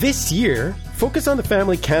This year, Focus on the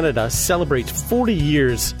Family Canada celebrates 40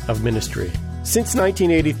 years of ministry. Since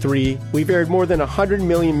 1983, we've aired more than 100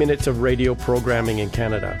 million minutes of radio programming in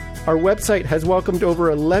Canada. Our website has welcomed over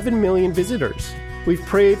 11 million visitors. We've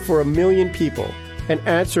prayed for 1 million people and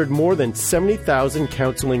answered more than 70,000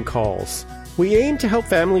 counseling calls. We aim to help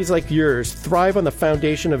families like yours thrive on the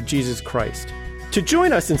foundation of Jesus Christ. To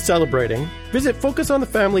join us in celebrating, visit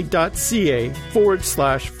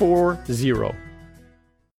focusonthefamily.ca/40.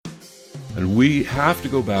 And we have to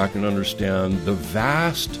go back and understand the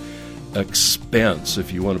vast expense,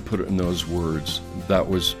 if you want to put it in those words, that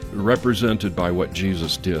was represented by what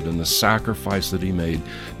Jesus did and the sacrifice that he made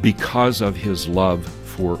because of his love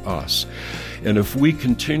for us. And if we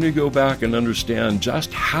continue to go back and understand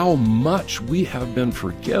just how much we have been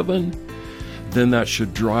forgiven, then that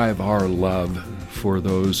should drive our love for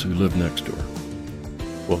those who live next door.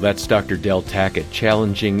 Well, that's Dr. Del Tackett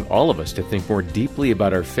challenging all of us to think more deeply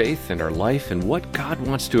about our faith and our life and what God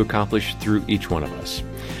wants to accomplish through each one of us.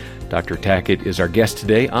 Dr. Tackett is our guest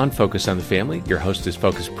today on Focus on the Family. Your host is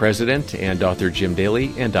Focus President and author Jim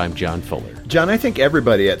Daly, and I'm John Fuller. John, I think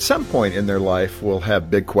everybody at some point in their life will have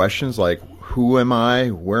big questions like, who am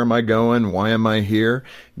I? Where am I going? Why am I here?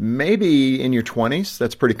 Maybe in your 20s,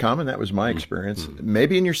 that's pretty common. That was my experience.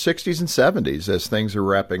 Maybe in your 60s and 70s as things are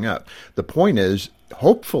wrapping up. The point is,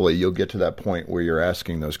 hopefully you'll get to that point where you're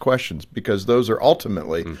asking those questions, because those are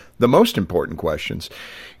ultimately the most important questions.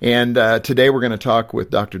 And today we're going to talk with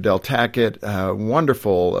Dr. Del Tackett, a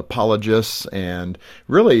wonderful apologist and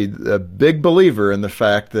really a big believer in the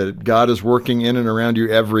fact that God is working in and around you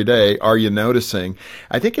every day. Are you noticing?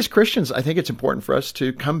 I think as Christians, I think it's important for us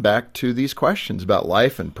to come back to these questions about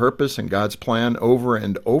life and purpose and God's plan over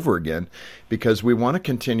and over again, because we want to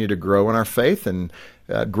continue to grow in our faith and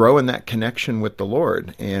grow in that connection with the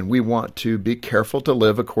Lord. And we want to be careful to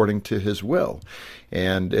live according to his will.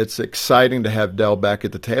 And it's exciting to have Del back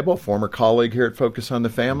at the table, former colleague here at Focus on the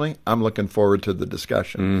Family. I'm looking forward to the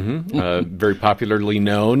discussion. Very popularly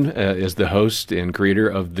known as the host and creator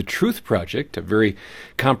of The Truth Project, a very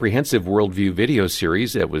comprehensive worldview video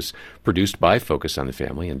series that was produced by Focus on the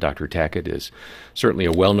Family. And Dr. Tackett is certainly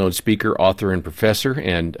a well-known speaker, author, and professor.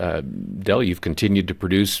 And Del, you've continued to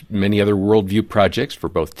produce many other worldview projects for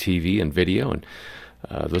both TV and video, and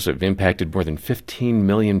those have impacted more than 15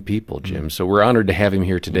 million people, Jim. So we're honored to have him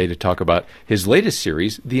here today to talk about his latest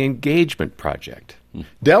series, The Engagement Project.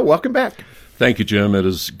 Del, welcome back. Thank you, Jim. It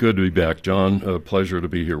is good to be back, John. A pleasure to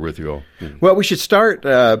be here with you all. Well, we should start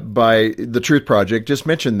by The Truth Project. Just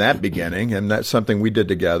mention that beginning, and that's something we did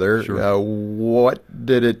together. Sure. What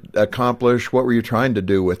did it accomplish? What were you trying to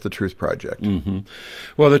do with The Truth Project?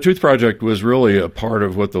 Well, The Truth Project was really a part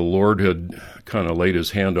of what the Lord had kind of laid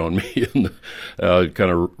his hand on me and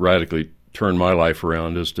kind of radically turned my life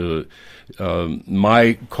around. As to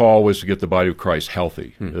my call was to get the body of Christ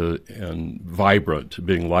healthy and vibrant,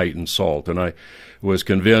 being light and salt. And I was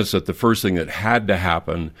convinced that the first thing that had to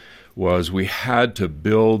happen was we had to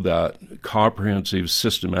build that comprehensive,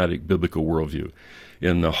 systematic biblical worldview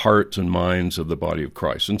in the hearts and minds of the body of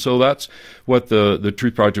Christ. And so that's what the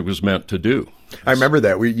Truth Project was meant to do. I remember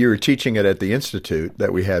that. You were teaching it at the Institute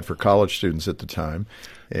that we had for college students at the time.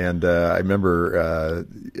 And I remember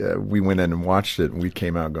we went in and watched it, and we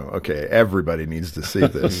came out going, okay, everybody needs to see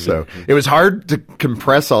this. So it was hard to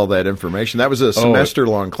compress all that information. That was a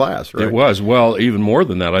semester-long class, right? It was. Well, even more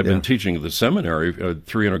than that. I've been teaching at the seminary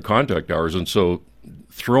 300 contact hours, and so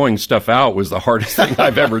throwing stuff out was the hardest thing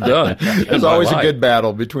I've ever done. There's always a good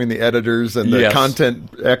battle between the editors and the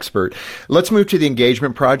content expert. Let's move to the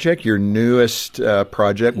Engagement Project, your newest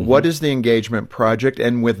project. What is the Engagement Project?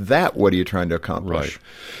 And with that, what are you trying to accomplish? Right.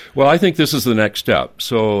 Well, I think this is the next step.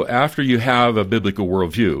 So after you have a biblical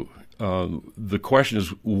worldview, the question is,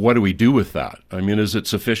 what do we do with that? I mean, is it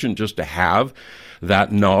sufficient just to have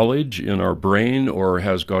that knowledge in our brain, or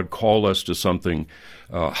has God called us to something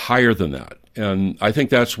higher than that? And I think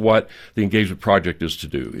that's what the Engagement Project is to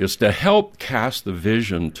do, is to help cast the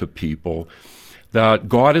vision to people that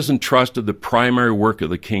God has entrusted the primary work of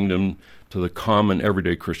the kingdom to the common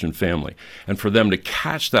everyday Christian family, and for them to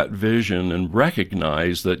catch that vision and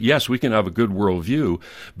recognize that, yes, we can have a good worldview,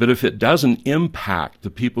 but if it doesn't impact the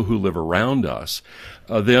people who live around us,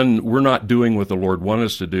 then we're not doing what the Lord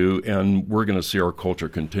wants us to do, and we're going to see our culture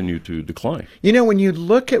continue to decline. You know, when you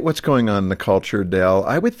look at what's going on in the culture, Del,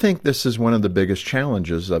 I would think this is one of the biggest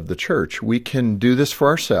challenges of the church. We can do this for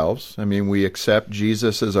ourselves. I mean, we accept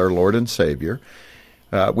Jesus as our Lord and Savior.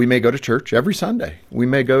 We may go to church every Sunday. We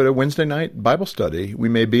may go to Wednesday night Bible study. We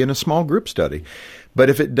may be in a small group study. But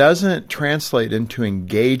if it doesn't translate into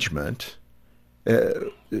engagement,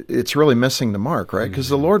 it's really missing the mark, right? Because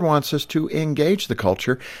the Lord wants us to engage the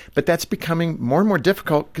culture, but that's becoming more and more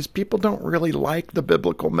difficult because people don't really like the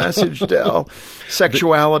biblical message, Del.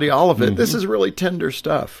 Sexuality, all of it. This is really tender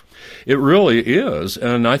stuff. It really is,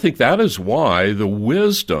 and I think that is why the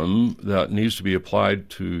wisdom that needs to be applied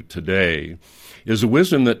to today is a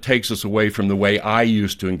wisdom that takes us away from the way I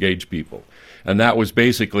used to engage people. And that was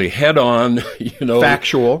basically head on,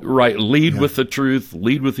 factual. Right, lead with the truth,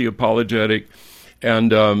 lead with the apologetic.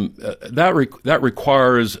 And that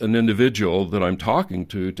requires an individual that I'm talking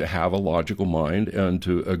to have a logical mind and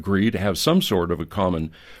to agree to have some sort of a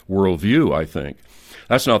common worldview, I think.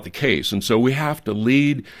 That's not the case. And so we have to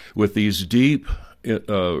lead with these deep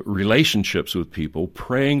relationships with people,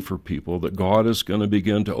 praying for people that God is going to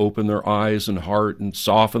begin to open their eyes and heart and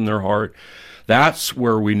soften their heart. That's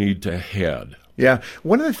where we need to head. Yeah.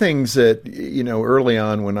 One of the things that, early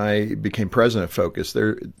on when I became president of Focus,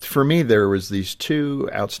 for me, there was these two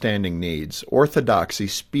outstanding needs: orthodoxy,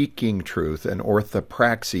 speaking truth, and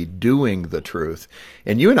orthopraxy, doing the truth.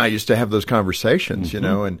 And you and I used to have those conversations,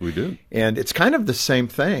 and we do. And it's kind of the same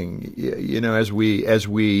thing, as we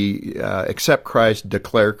accept Christ,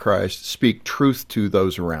 declare Christ, speak truth to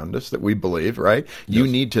those around us that we believe, right? Yes. You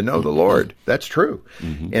need to know the Lord. That's true.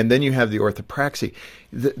 And then you have the orthopraxy.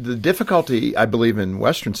 The difficulty, I believe, in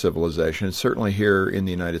Western civilization, and certainly here in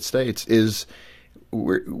the United States, is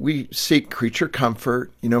we seek creature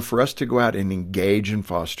comfort. For us to go out and engage in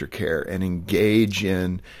foster care and engage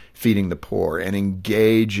in feeding the poor and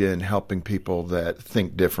engage in helping people that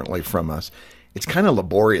think differently from us, it's kind of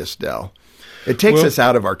laborious, Del. It takes us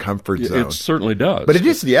out of our comfort zone. It certainly does. But it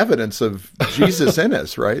is the evidence of Jesus in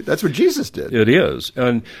us, right? That's what Jesus did. It is.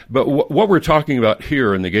 But what we're talking about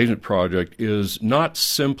here in the Engagement Project is not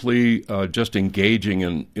simply just engaging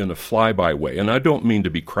in a fly-by way. And I don't mean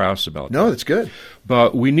to be crass about that. No, that's good.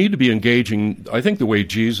 But we need to be engaging, I think, the way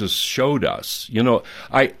Jesus showed us.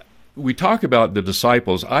 We talk about the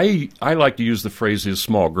disciples. I like to use the phrase his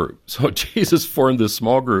small group. So Jesus formed this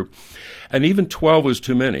small group. And even 12 was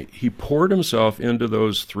too many. He poured himself into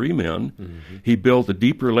those 3 men. Mm-hmm. He built a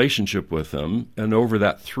deep relationship with them. And over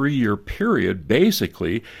that 3-year period,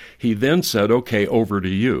 basically, he then said, okay, over to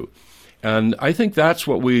you. And I think that's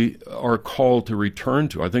what we are called to return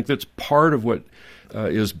to. I think that's part of what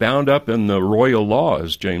is bound up in the royal law,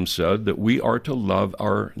 as James said, that we are to love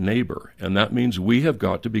our neighbor. And that means we have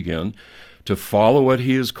got to begin to follow what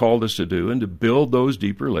he has called us to do and to build those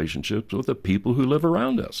deep relationships with the people who live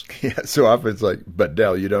around us. Yeah, so often it's like, but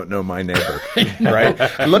Del, you don't know my neighbor, right?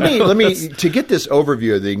 Let me to get this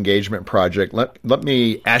overview of the Engagement Project, let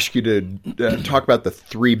me ask you to talk about the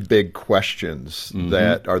 3 big questions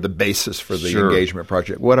that are the basis for the Engagement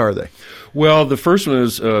Project. What are they? Well, the first one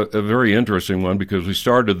is a very interesting one because we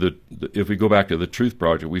started if we go back to the Truth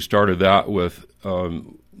Project, we started that with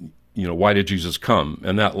why did Jesus come?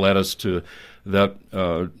 And that led us to that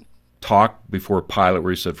talk before Pilate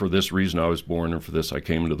where he said, for this reason I was born, and for this I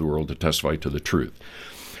came into the world to testify to the truth.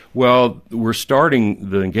 Well, we're starting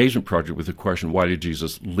the Engagement Project with the question, why did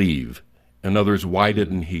Jesus leave? In other words, why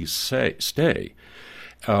didn't he stay?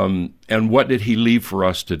 And what did he leave for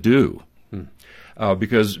us to do?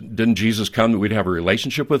 Because didn't Jesus come that we'd have a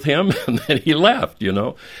relationship with him? And then he left,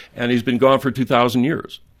 and he's been gone for 2,000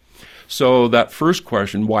 years. So that first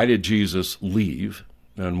question, why did Jesus leave,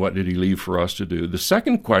 and what did he leave for us to do? The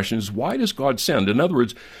second question is, why does God send? In other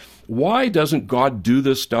words, why doesn't God do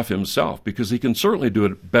this stuff himself? Because he can certainly do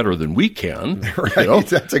it better than we can. Right,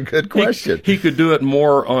 that's a good question. He could do it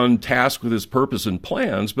more on task with his purpose and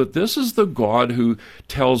plans, but this is the God who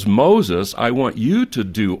tells Moses, I want you to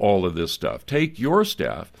do all of this stuff. Take your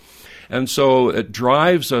staff. And so it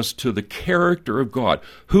drives us to the character of God.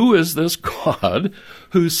 Who is this God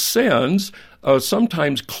who sends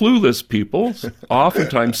sometimes clueless people,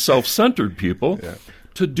 oftentimes self-centered people,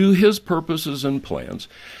 to do his purposes and plans?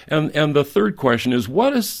 And the third question is,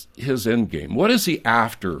 what is his end game? What is he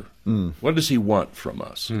after? What does he want from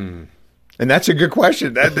us? And that's a good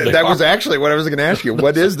question. That was actually what I was going to ask you.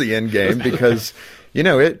 What is the end game? Because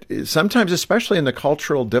it sometimes, especially in the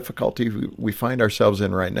cultural difficulty we find ourselves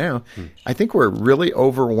in right now, I think we're really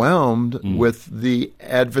overwhelmed with the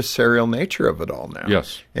adversarial nature of it all now.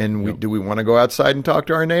 Yes. And do we want to go outside and talk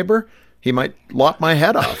to our neighbor? He might lop my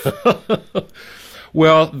head off.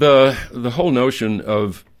 Well, the whole notion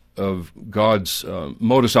of God's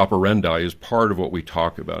modus operandi is part of what we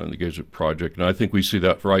talk about in the Engagement Project, and I think we see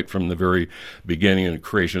that right from the very beginning in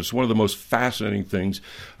creation. It's one of the most fascinating things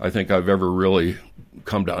I think I've ever really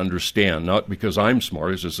come to understand, not because I'm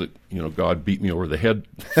smart, it's just that God beat me over the head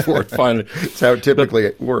for it finally. That's how typically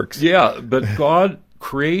it works. Yeah, but God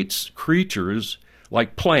creates creatures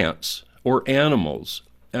like plants or animals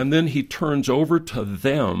and then he turns over to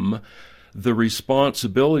them the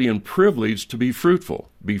responsibility and privilege to be fruitful,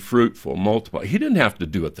 multiply. He didn't have to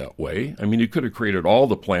do it that way. I mean, he could have created all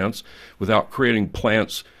the plants without creating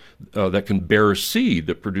plants that can bear seed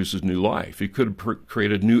that produces new life. He could have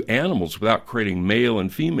created new animals without creating male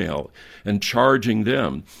and female and charging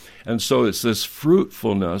them. And so it's this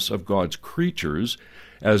fruitfulness of God's creatures,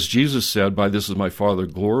 as Jesus said, by this is my Father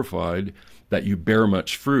glorified, that you bear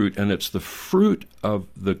much fruit, and it's the fruit of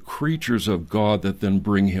the creatures of God that then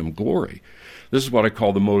bring him glory. This is what I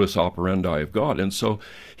call the modus operandi of God. And so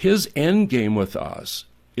his end game with us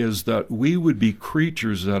is that we would be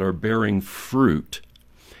creatures that are bearing fruit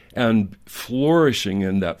and flourishing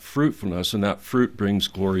in that fruitfulness, and that fruit brings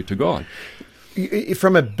glory to God.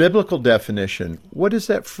 From a biblical definition, what does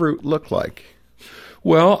that fruit look like?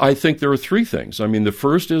 Well, I think there are three things. I mean, the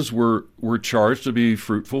first is we're charged to be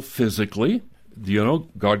fruitful physically. You know,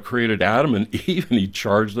 God created Adam and Eve, and he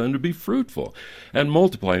charged them to be fruitful and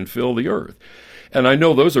multiply and fill the earth. And I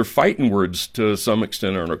know those are fighting words to some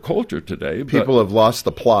extent in our culture today. People have lost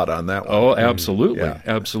the plot on that one. Oh, absolutely,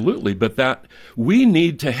 absolutely. But that we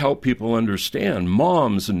need to help people understand,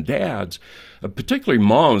 moms and dads, particularly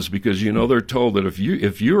moms, because, you know, they're told that if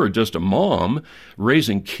you are just a mom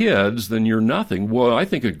raising kids, then you're nothing. Well, I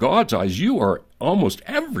think in God's eyes, you are almost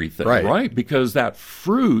everything, right? Because that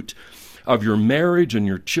fruit of your marriage and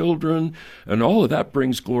your children and all of that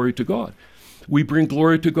brings glory to God. We bring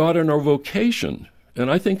glory to God in our vocation.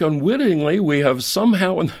 And I think unwittingly we have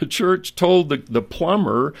somehow in the church told the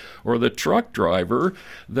plumber or the truck driver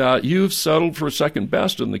that you've settled for second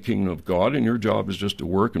best in the kingdom of God, and your job is just to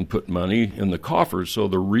work and put money in the coffers. So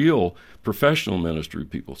the real professional ministry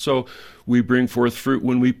people. So we bring forth fruit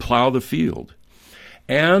when we plow the field.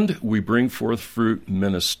 And we bring forth fruit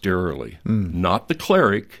ministerially, not the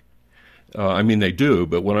cleric. I mean, they do,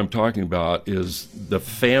 but what I'm talking about is the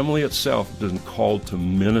family itself been called to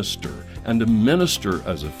minister, and to minister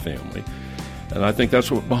as a family. And I think that's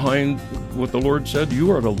what behind what the Lord said, you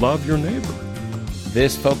are to love your neighbor.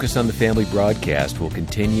 This Focus on the Family broadcast will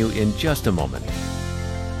continue in just a moment.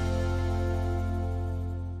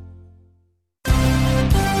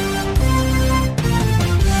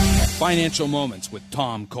 Financial Moments with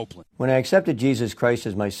Tom Copeland. When I accepted Jesus Christ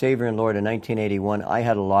as my Savior and Lord in 1981, I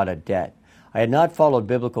had a lot of debt. I had not followed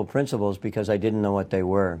biblical principles because I didn't know what they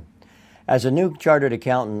were. As a new chartered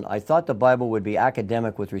accountant, I thought the Bible would be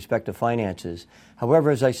academic with respect to finances. However,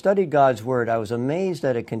 as I studied God's Word, I was amazed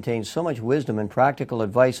that it contains so much wisdom and practical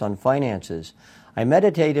advice on finances. I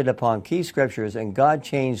meditated upon key scriptures, and God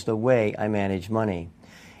changed the way I manage money.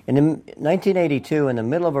 In 1982, in the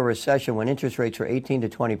middle of a recession when interest rates were 18 to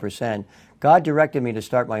 20%, God directed me to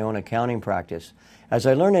start my own accounting practice. As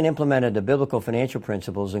I learned and implemented the biblical financial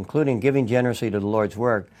principles, including giving generously to the Lord's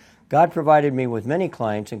work, God provided me with many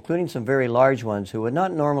clients, including some very large ones who would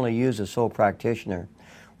not normally use a sole practitioner.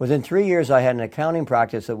 Within 3 years, I had an accounting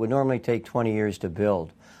practice that would normally take 20 years to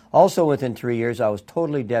build. Also within 3 years, I was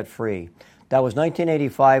totally debt-free. That was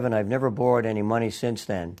 1985, and I've never borrowed any money since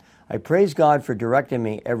then. I praise God for directing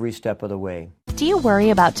me every step of the way. Do you worry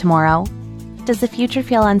about tomorrow? Does the future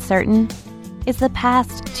feel uncertain? Is the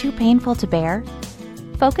past too painful to bear?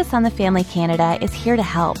 Focus on the Family Canada is here to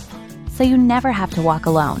help, so you never have to walk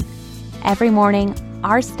alone. Every morning,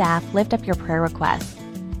 our staff lift up your prayer requests.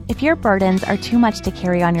 If your burdens are too much to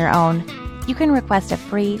carry on your own, you can request a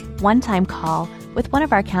free, one-time call with one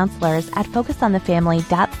of our counselors at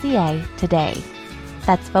focusonthefamily.ca today.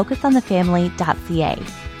 That's focusonthefamily.ca.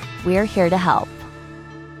 We're here to help.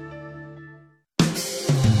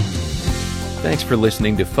 Thanks for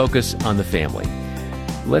listening to Focus on the Family.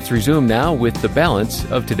 Let's resume now with the balance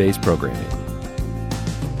of today's programming.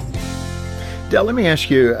 Del, let me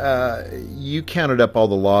ask you, you counted up all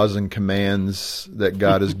the laws and commands that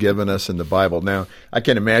God has given us in the Bible. Now, I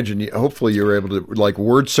can imagine, hopefully you were able to like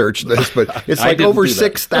word search this, but it's like over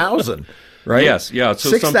 6,000. Right? Yes, yeah.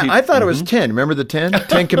 So I thought it was 10. Remember the 10?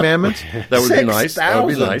 10 Commandments? That would be nice. That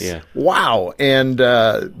would be nice. Yeah. Wow. And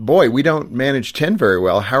boy, we don't manage 10 very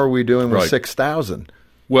well. How are we doing with 6,000?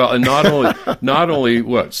 Well, and not only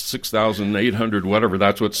what 6,800, whatever.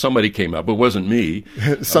 That's what somebody came up. It wasn't me.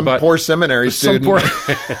 Some poor seminary student.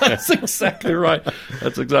 That's exactly right.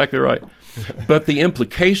 That's exactly right. But the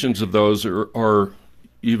implications of those are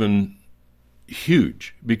even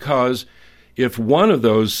huge, because if one of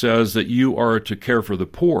those says that you are to care for the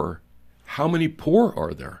poor, how many poor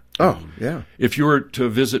are there? Oh, yeah. If you were to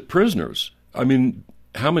visit prisoners, I mean,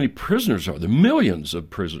 how many prisoners are there? Millions of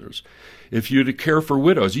prisoners. If you're to care for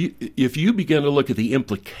widows, if you begin to look at the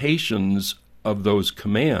implications of those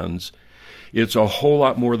commands, it's a whole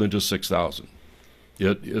lot more than just 6,000.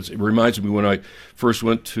 It reminds me when I first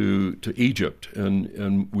went to Egypt,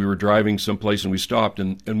 and we were driving someplace, and we stopped,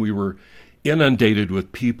 and we were inundated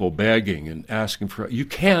with people begging and asking for. You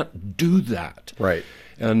can't do that, Right.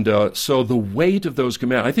 And so the weight of those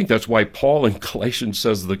commands. I think that's why Paul in Galatians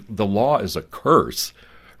says the law is a curse,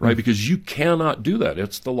 right? Because you cannot do that.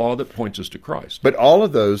 It's the law that points us to Christ. But all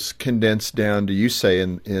of those condensed down to, you say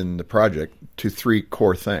in the project, to 3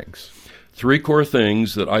 core things. 3 core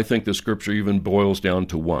things that I think the Scripture even boils down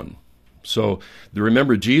to 1. So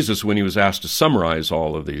remember Jesus, when he was asked to summarize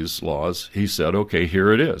all of these laws, he said, okay,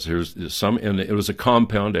 here it is. Here's some, and it was a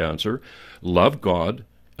compound answer: love God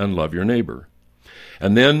and love your neighbor.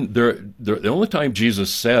 And then the only time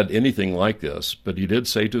Jesus said anything like this, but he did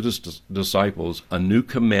say to his disciples, a new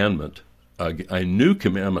commandment I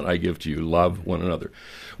give to you, love one another.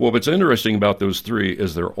 Well, what's interesting about those 3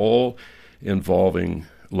 is they're all involving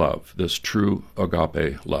love, this true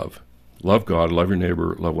agape love. Love God, love your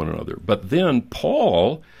neighbor, love one another. But then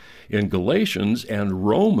Paul, in Galatians and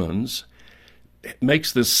Romans,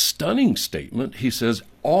 makes this stunning statement. He says,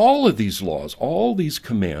 all of these laws, all these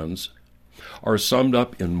commands are summed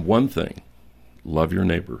up in one thing: love your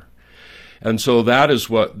neighbor. And so that is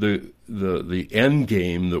what the end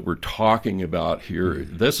game that we're talking about here.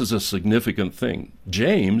 This is a significant thing.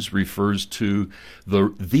 James refers to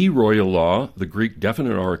the royal law, the Greek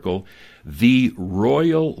definite article. The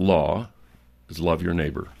royal law is love your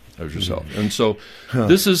neighbor as yourself. And so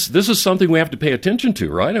this is something we have to pay attention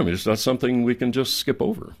to, right? I mean, it's not something we can just skip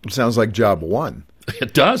over. It sounds like job 1.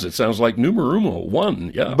 It does. It sounds like numero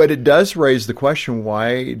 1, yeah. But it does raise the question,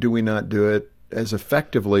 why do we not do it as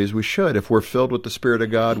effectively as we should? If we're filled with the Spirit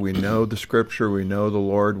of God, we know the Scripture, we know the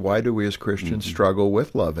Lord, why do we as Christians struggle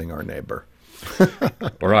with loving our neighbor?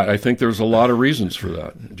 All right. I think there's a lot of reasons for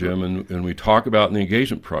that, Jim, and we talk about in the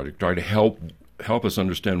Engagement Project, try to help us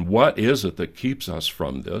understand what is it that keeps us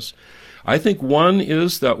from this. I think one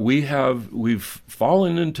is that we've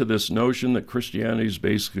fallen into this notion that Christianity is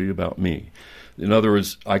basically about me. In other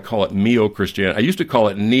words, I call it meo-Christianity. I used to call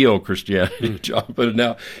it neo-Christianity, John, but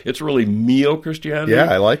now it's really meo-Christianity. Yeah,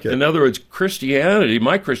 I like it. In other words,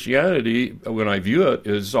 my Christianity, when I view it,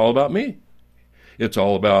 is all about me. It's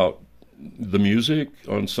all about the music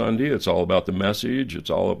on Sunday. It's all about the message. It's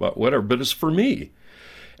all about whatever, but it's for me.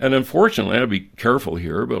 And unfortunately, I have to be careful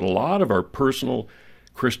here, but a lot of our personal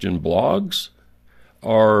Christian blogs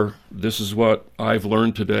are, this is what I've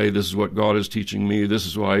learned today, this is what God is teaching me, this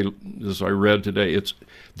is what I read today.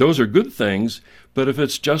 Those are good things, but if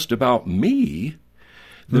it's just about me,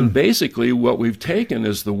 then basically what we've taken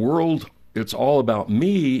is the world, it's all about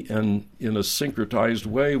me, and in a syncretized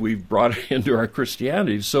way, we've brought it into our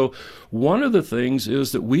Christianity. So one of the things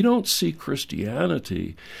is that we don't see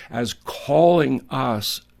Christianity as calling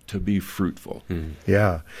us to be fruitful.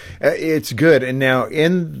 Yeah, it's good. And now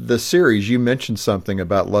in the series, you mentioned something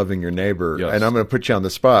about loving your neighbor, Yes. and I'm going to put you on the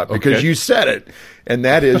spot because Okay. you said it, and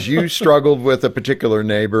that is you struggled with a particular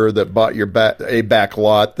neighbor that bought your a back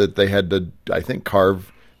lot that they had to, I think,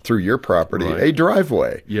 carve through your property, Right. a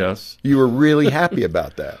driveway. Yes. You were really happy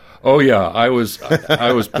about that. Oh, yeah. I was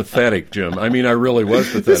pathetic, Jim. I mean, I really was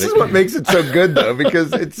pathetic. This is what makes it so good, though,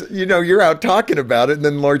 because it's, you're out talking about it, and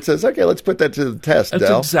then the Lord says, okay, let's put that to the test, That's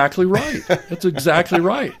Del. exactly right. That's exactly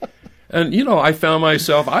right. And, I found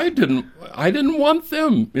myself, I didn't want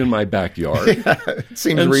them in my backyard. It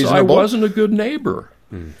seems And reasonable. so I wasn't a good neighbor.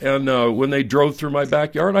 And when they drove through my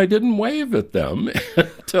backyard, I didn't wave at them.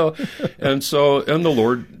 And the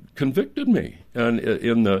Lord convicted me. And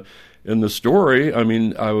in the story, I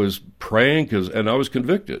mean, I was praying and I was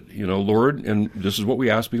convicted. Lord, and this is what we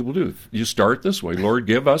ask people to do. You start this way. Lord,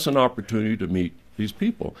 give us an opportunity to meet these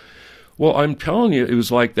people. Well, I'm telling you, it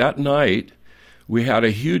was like that night we had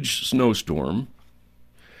a huge snowstorm.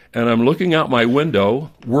 And I'm looking out my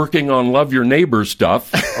window, working on love your neighbor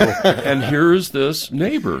stuff, and here's this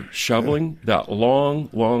neighbor shoveling that long,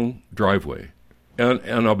 long driveway.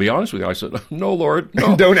 And I'll be honest with you, I said, no, Lord,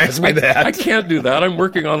 no. Don't ask me that. I can't do that. I'm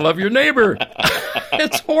working on love your neighbor.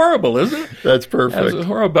 It's horrible, isn't it? That's perfect. It's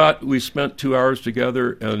horrible, but we spent 2 hours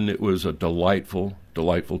together, and it was a delightful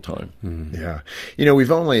time. Yeah.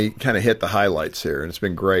 We've only kind of hit the highlights here, and it's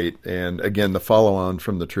been great. And again, the follow-on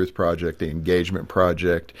from the Truth Project, the Engagement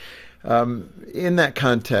Project. In that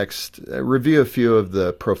context, review a few of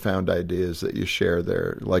the profound ideas that you share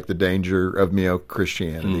there, like the danger of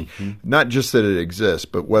neo-Christianity. Not just that it exists,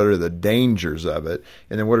 but what are the dangers of it?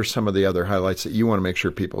 And then what are some of the other highlights that you want to make sure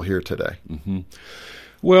people hear today?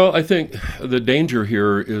 Well, I think the danger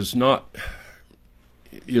here is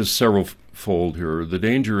several-fold here. The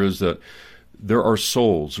danger is that there are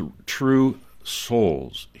souls, true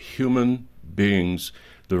souls, human beings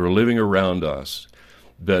that are living around us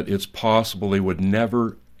that it's possible they would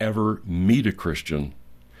never, ever meet a Christian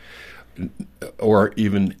or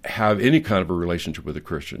even have any kind of a relationship with a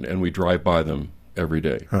Christian, and we drive by them every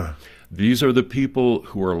day. These are the people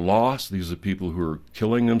who are lost. These are people who are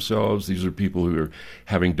killing themselves. These are people who are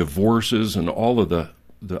having divorces and all of the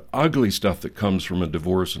ugly stuff that comes from a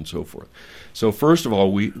divorce and so forth. So first of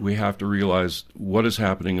all, we have to realize what is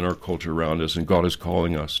happening in our culture around us, and God is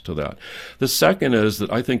calling us to that. The second is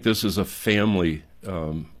that I think this is a family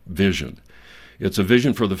vision. It's a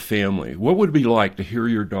vision for the family. What would it be like to hear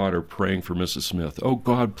your daughter praying for Mrs. Smith? Oh,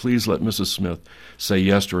 God, please let Mrs. Smith say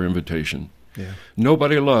yes to our invitation. Yeah.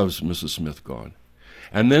 Nobody loves Mrs. Smith, God.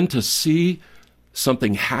 And then to see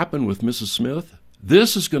something happen with Mrs. Smith,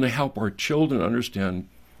 this is going to help our children understand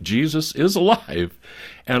Jesus is alive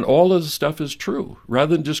and all of the stuff is true,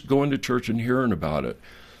 rather than just going to church and hearing about it.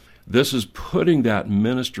 This is putting that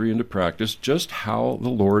ministry into practice just how the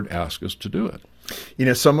Lord asked us to do it. You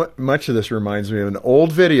know, so much of this reminds me of an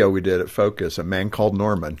old video we did at Focus, A Man Called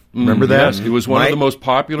Norman. Remember that? Yes, it was one of the most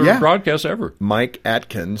popular broadcasts ever. Mike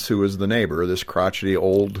Atkins, who was the neighbor, this crotchety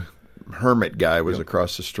old hermit guy, was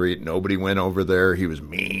across the street. Nobody went over there. He was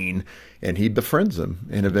mean. And he befriends him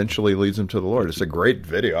and eventually leads him to the Lord. It's a great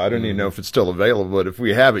video. I don't even know if it's still available, but if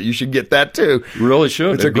we have it, you should get that too. You really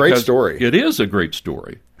should. It's a great story. It is a great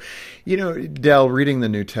story. You know, Del, reading the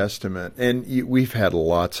New Testament, and we've had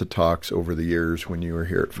lots of talks over the years when you were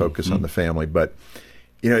here at Focus on the Family, but,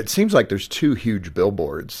 you know, it seems like there's two huge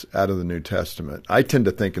billboards out of the New Testament. I tend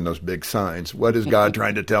to think in those big signs, what is God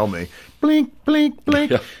trying to tell me? Blink, blink, blink.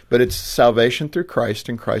 Yeah. But it's salvation through Christ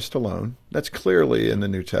and Christ alone. That's clearly in the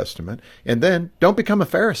New Testament. And then, don't become a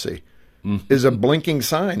Pharisee. Is a blinking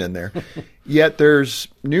sign in there. Yet there's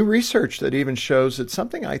new research that even shows that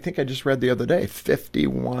something I think I just read the other day,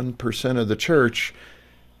 51% of the church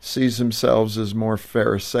sees themselves as more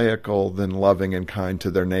pharisaical than loving and kind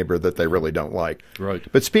to their neighbor that they really don't like. Right.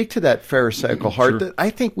 But speak to that pharisaical heart that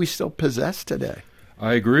I think we still possess today.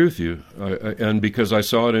 I agree with you, and because I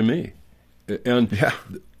saw it in me. And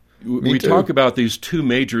we talk about these two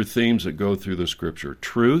major themes that go through the Scripture,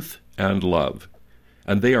 truth and love.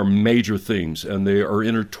 And they are major themes, and they are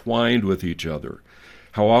intertwined with each other.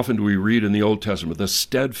 How often do we read in the Old Testament the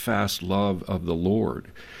steadfast love of the Lord?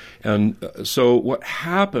 And so what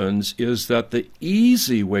happens is that the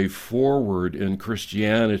easy way forward in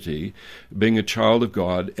Christianity, being a child of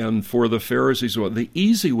God, and for the Pharisees, the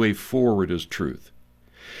easy way forward is truth.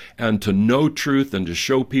 And to know truth and to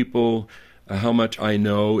show people how much I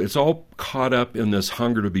know, it's all caught up in this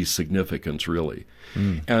hunger to be significance, really.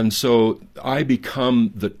 And so I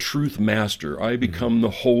become the truth master. I become the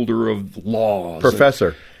holder of laws.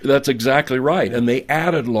 Professor. That's exactly right. And they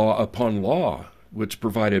added law upon law, which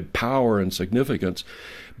provided power and significance.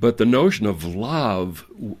 But the notion of love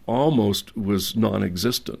almost was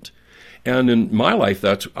non-existent. And in my life,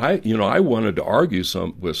 I wanted to argue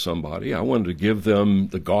with somebody. I wanted to give them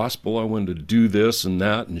the gospel. I wanted to do this and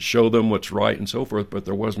that and show them what's right and so forth, but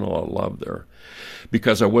there wasn't a lot of love there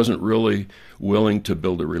because I wasn't really willing to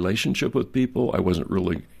build a relationship with people. I wasn't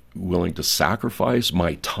really willing to sacrifice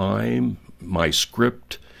my time, my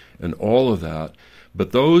script, and all of that.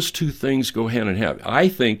 But those two things go hand in hand. I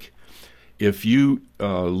think if you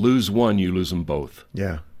lose one, you lose them both.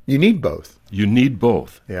 Yeah. You need both. You need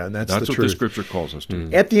both. Yeah, and that's what the truth. The Scripture calls us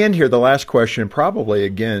to. At the end here, the last question, probably,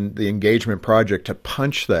 again, the engagement project to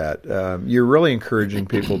punch that. You're really encouraging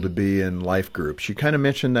people to be in life groups. You kind of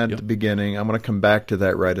mentioned that at the beginning. I'm going to come back to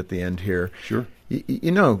that right at the end here. Sure.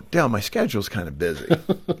 You know, Del, my schedule's kind of busy.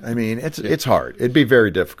 I mean, it's hard. It'd be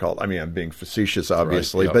very difficult. I mean, I'm being facetious,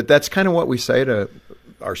 obviously, but that's kind of what we say to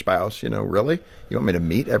our spouse. You know, really? You want me to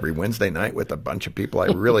meet every Wednesday night with a bunch of people I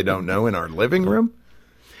really don't know in our living room?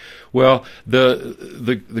 Well,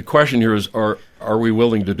 the question here is, are we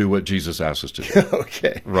willing to do what Jesus asked us to do?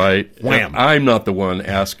 Okay. Right? Wham. I'm not the one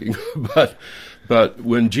asking, but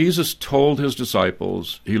when Jesus told his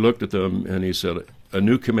disciples, he looked at them and he said, "A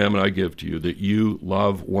new commandment I give to you, that you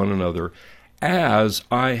love one another as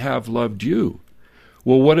I have loved you."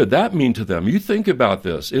 Well, what did that mean to them? You think about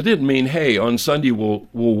this. It didn't mean, hey, on Sunday we'll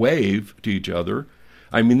wave to each other.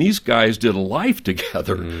 I mean, these guys did life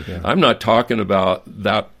together. Yeah. I'm not talking about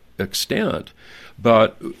that extent,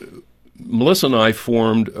 but Melissa and I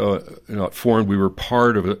we were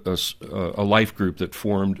part of a life group that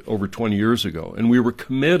formed over 20 years ago, and we were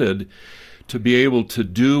committed to be able to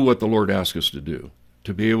do what the Lord asked us to do,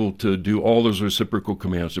 to be able to do all those reciprocal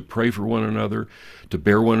commands, to pray for one another, to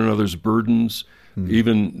bear one another's burdens,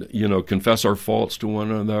 even, confess our faults to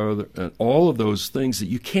one another, and all of those things that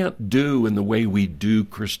you can't do in the way we do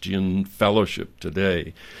Christian fellowship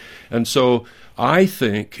today. And so I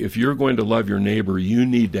think if you're going to love your neighbor, you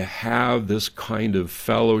need to have this kind of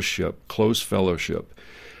fellowship, close fellowship.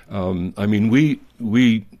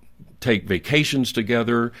 We take vacations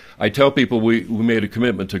together. I tell people we made a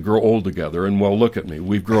commitment to grow old together, and well, look at me.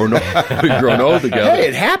 We've grown old together. Hey,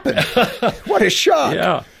 it happened. What a shock.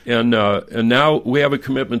 Yeah. And now we have a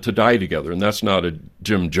commitment to die together, and that's not a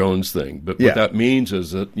Jim Jones thing. But what that means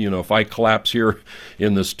is that, if I collapse here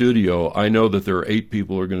in the studio, I know that there are 8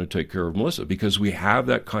 people who are going to take care of Melissa, because we have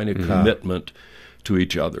that kind of commitment to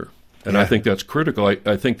each other. And I think that's critical.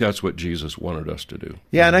 I think that's what Jesus wanted us to do.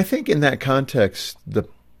 Yeah, and I think in that context, the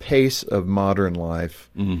pace of modern life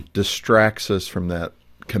distracts us from that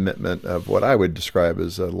commitment of what I would describe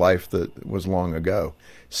as a life that was long ago.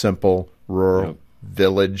 Simple, rural,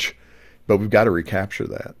 village. But we've got to recapture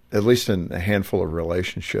that, at least in a handful of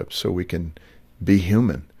relationships, so we can be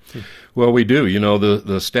human. Well, we do.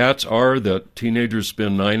 The stats are that teenagers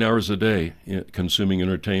spend 9 hours a day consuming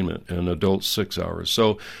entertainment, and adults 6 hours.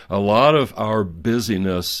 So a lot of our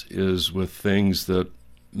busyness is with things that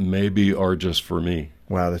maybe are just for me.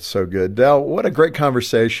 Wow, that's so good. Del, what a great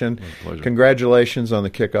conversation. My pleasure. Congratulations on the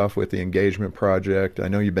kickoff with the Engagement Project. I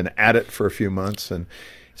know you've been at it for a few months, and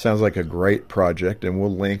it sounds like a great project, and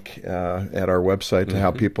we'll link at our website to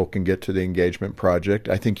how people can get to the Engagement Project.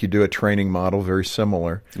 I think you do a training model very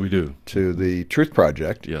similar We do. to the Truth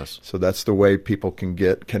Project. Yes. So that's the way people can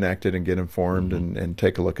get connected and get informed and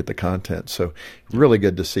take a look at the content. So really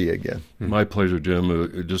good to see you again. My pleasure,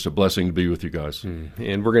 Jim. Just a blessing to be with you guys.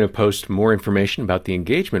 And we're going to post more information about the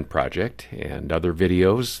Engagement Project and other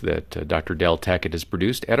videos that Dr. Del Tackett has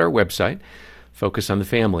produced at our website,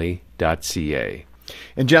 focusonthefamily.ca.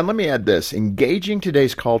 And John, let me add this. Engaging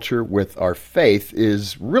today's culture with our faith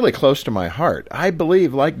is really close to my heart. I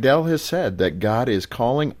believe, like Del has said, that God is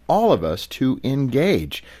calling all of us to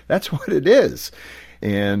engage. That's what it is.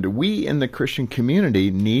 And we in the Christian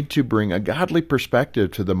community need to bring a godly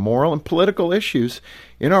perspective to the moral and political issues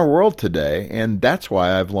in our world today. And that's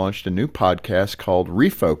why I've launched a new podcast called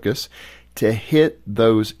Refocus, to hit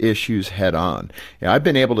those issues head on. I've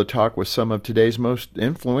been able to talk with some of today's most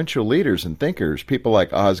influential leaders and thinkers, people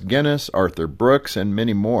like Os Guinness, Arthur Brooks, and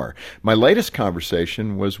many more. My latest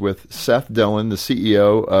conversation was with Seth Dillon, the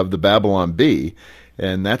CEO of the Babylon Bee,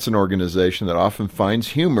 and that's an organization that often finds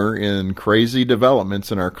humor in crazy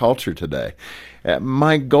developments in our culture today.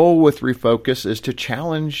 My goal with Refocus is to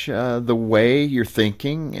challenge the way you're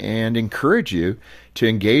thinking and encourage you to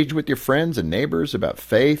engage with your friends and neighbors about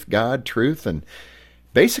faith, God, truth, and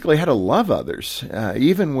basically how to love others,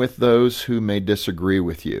 even with those who may disagree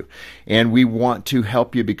with you. And we want to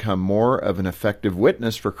help you become more of an effective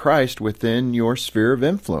witness for Christ within your sphere of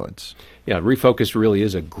influence. Yeah, Refocus really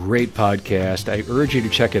is a great podcast. I urge you to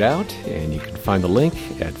check it out, and you can find the link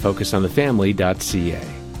at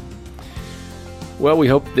focusonthefamily.ca. Well, we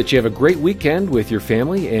hope that you have a great weekend with your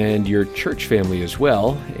family and your church family as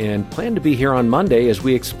well, and plan to be here on Monday as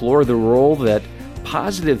we explore the role that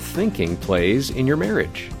positive thinking plays in your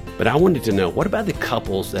marriage. But I wanted to know, what about the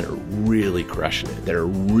couples that are really crushing it, that are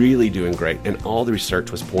really doing great, and all the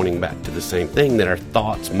research was pointing back to the same thing, that our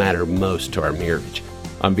thoughts matter most to our marriage?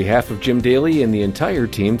 On behalf of Jim Daly and the entire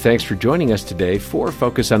team, thanks for joining us today for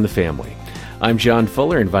Focus on the Family. I'm John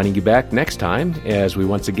Fuller, inviting you back next time as we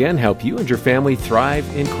once again help you and your family thrive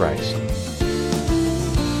in Christ.